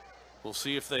We'll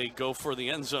see if they go for the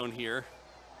end zone here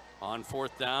on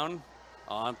 4th down.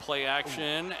 On play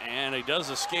action, and he does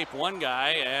escape one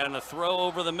guy, and a throw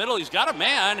over the middle. He's got a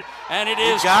man, and it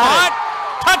is caught.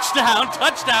 Touchdown,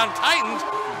 Titans.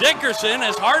 Dickerson,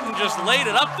 as Harden just laid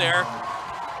it up there.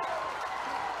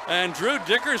 And Drew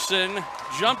Dickerson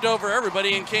jumped over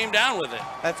everybody and came down with it.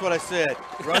 That's what I said.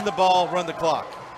 Run the ball, run the clock.